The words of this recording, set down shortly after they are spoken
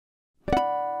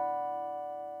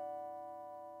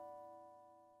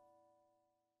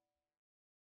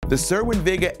The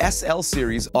Cerwin-Vega SL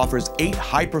series offers 8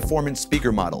 high-performance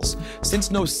speaker models. Since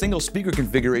no single speaker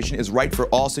configuration is right for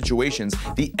all situations,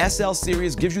 the SL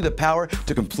series gives you the power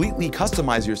to completely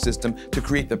customize your system to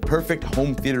create the perfect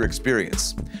home theater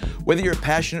experience. Whether you're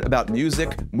passionate about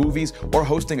music, movies, or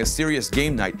hosting a serious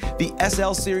game night, the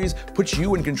SL series puts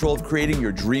you in control of creating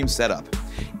your dream setup.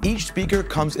 Each speaker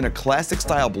comes in a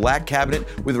classic-style black cabinet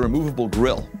with a removable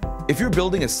grille. If you're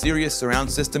building a serious surround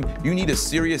system, you need a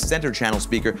serious center channel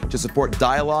speaker to support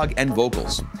dialogue and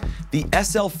vocals. The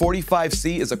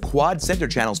SL-45C is a quad center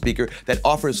channel speaker that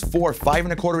offers 4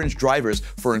 5¼ inch drivers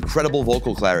for incredible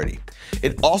vocal clarity.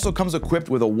 It also comes equipped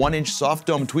with a 1-inch soft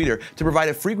dome tweeter to provide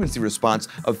a frequency response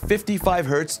of 55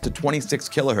 Hz to 26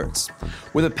 kHz.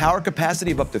 With a power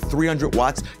capacity of up to 300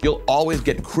 watts, you'll always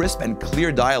get crisp and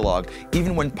clear dialogue,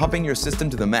 even when pumping your system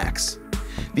to the max.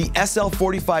 The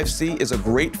SL-45C is a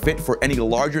great fit for any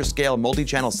larger scale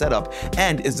multi-channel setup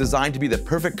and is designed to be the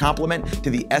perfect complement to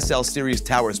the SL series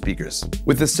tower speakers.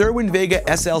 With the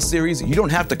Cerwin-Vega SL series, you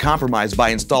don't have to compromise by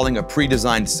installing a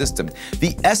pre-designed system.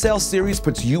 The SL series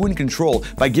puts you in control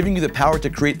by giving you the power to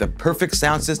create the perfect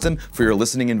sound system for your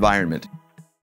listening environment.